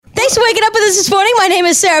Thanks for waking up with us this morning. My name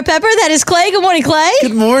is Sarah Pepper. That is Clay. Good morning, Clay.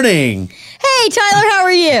 Good morning. Hey, Tyler, how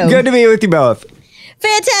are you? Good to be with you both.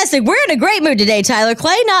 Fantastic. We're in a great mood today, Tyler.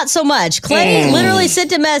 Clay, not so much. Clay literally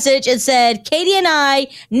sent a message and said, Katie and I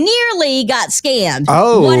nearly got scammed.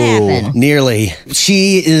 Oh. What happened? Nearly.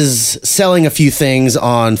 She is selling a few things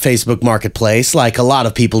on Facebook Marketplace, like a lot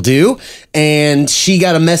of people do. And she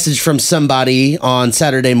got a message from somebody on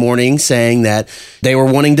Saturday morning saying that they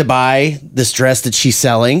were wanting to buy this dress that she's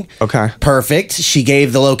selling. Okay. Perfect. She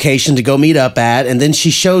gave the location to go meet up at. And then she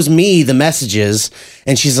shows me the messages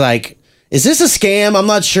and she's like, is this a scam? I'm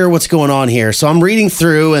not sure what's going on here. So I'm reading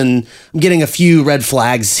through and I'm getting a few red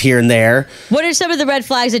flags here and there. What are some of the red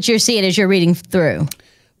flags that you're seeing as you're reading through?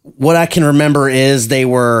 What I can remember is they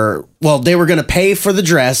were going to pay for the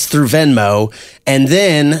dress through Venmo. And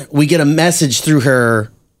then we get a message through her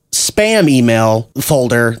spam email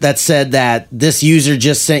folder that said that this user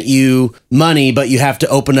just sent you money, but you have to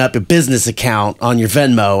open up a business account on your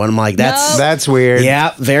Venmo. And I'm like, That's weird.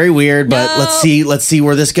 yeah, very weird, but No. let's see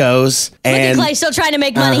where this goes. Look at And Clay still trying to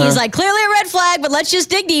make money. He's like, clearly a red flag, but let's just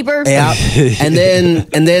dig deeper. yeah. and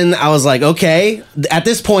then I was like, okay. At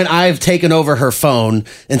this point, I've taken over her phone,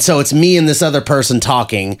 and so it's me and this other person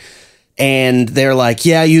talking. And they're like,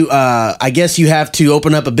 yeah, I guess you have to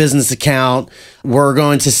open up a business account. We're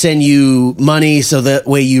going to send you money so that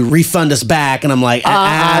way you refund us back. And I'm like,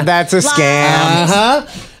 that's a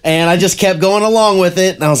scam. And I just kept going along with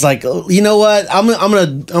it. And I was like, you know what? I'm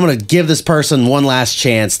gonna give this person one last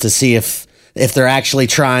chance to see if they're actually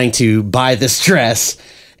trying to buy this dress.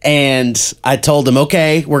 And I told them,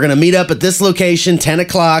 okay, we're going to meet up at this location, 10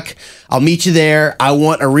 o'clock. I'll meet you there. I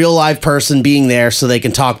want a real live person being there so they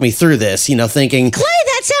can talk me through this, thinking, Clay,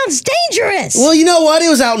 that sounds dangerous. well, you know what? It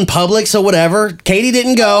was out in public, so whatever. Katie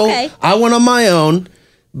didn't go. Okay. I went on my own,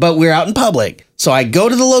 but we're out in public. So I go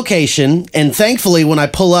to the location, and thankfully, when I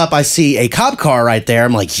pull up, I see a cop car right there.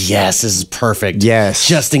 I'm like, yes, this is perfect. Yes.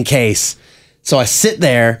 Just in case. So I sit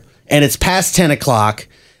there, and it's past 10 o'clock.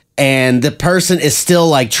 And the person is still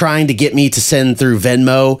like trying to get me to send through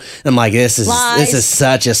Venmo. And I'm like, this is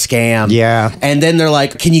such a scam. Yeah. And then they're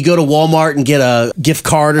like, can you go to Walmart and get a gift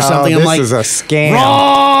card or something? I'm this like, is a scam.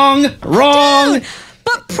 wrong. Dude,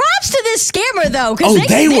 but props to this scammer, though, because Oh,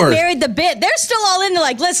 they were. married the bit. They're still all in. They're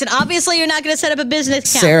like, listen, obviously you're not going to set up a business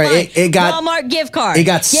account. Sarah, Fine. it got Walmart gift card. It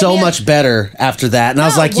got Give so me a- much better after that. And I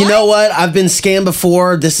was like, you what? know what? I've been scammed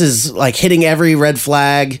before. This is like hitting every red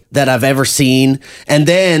flag that I've ever seen. And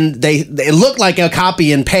then they looked like a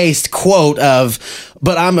copy and paste quote of,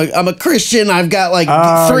 but I'm a Christian. I've got like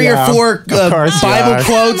three or four course you Bible are.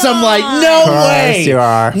 quotes. Come I'm like, on. no Of course way. you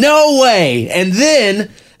are. No way. And then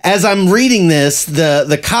as I'm reading this,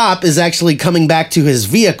 the cop is actually coming back to his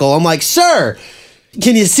vehicle. I'm like, sir,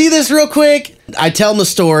 can you see this real quick? I tell him the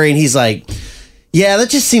story, and he's like, yeah, that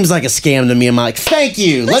just seems like a scam to me. I'm like, thank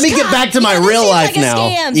you. Let me get back to my that real seems life like a now.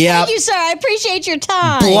 scam. Yeah. Thank you, sir. I appreciate your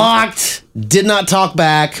time. Blocked. Did not talk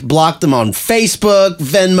back. Blocked them on Facebook,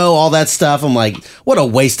 Venmo, all that stuff. I'm like, what a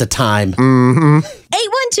waste of time.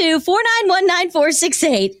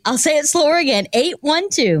 812-491-9468. I'll say it slower again.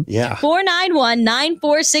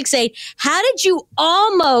 812-491-9468. How did you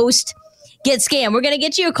almost get scammed? We're going to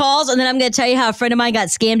get you your calls, and then I'm going to tell you how a friend of mine got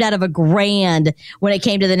scammed out of $1,000 when it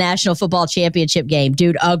came to the National Football Championship game.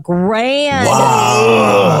 Dude, $1,000.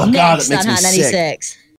 Wow. God, Next it makes on me Hot sick. 96.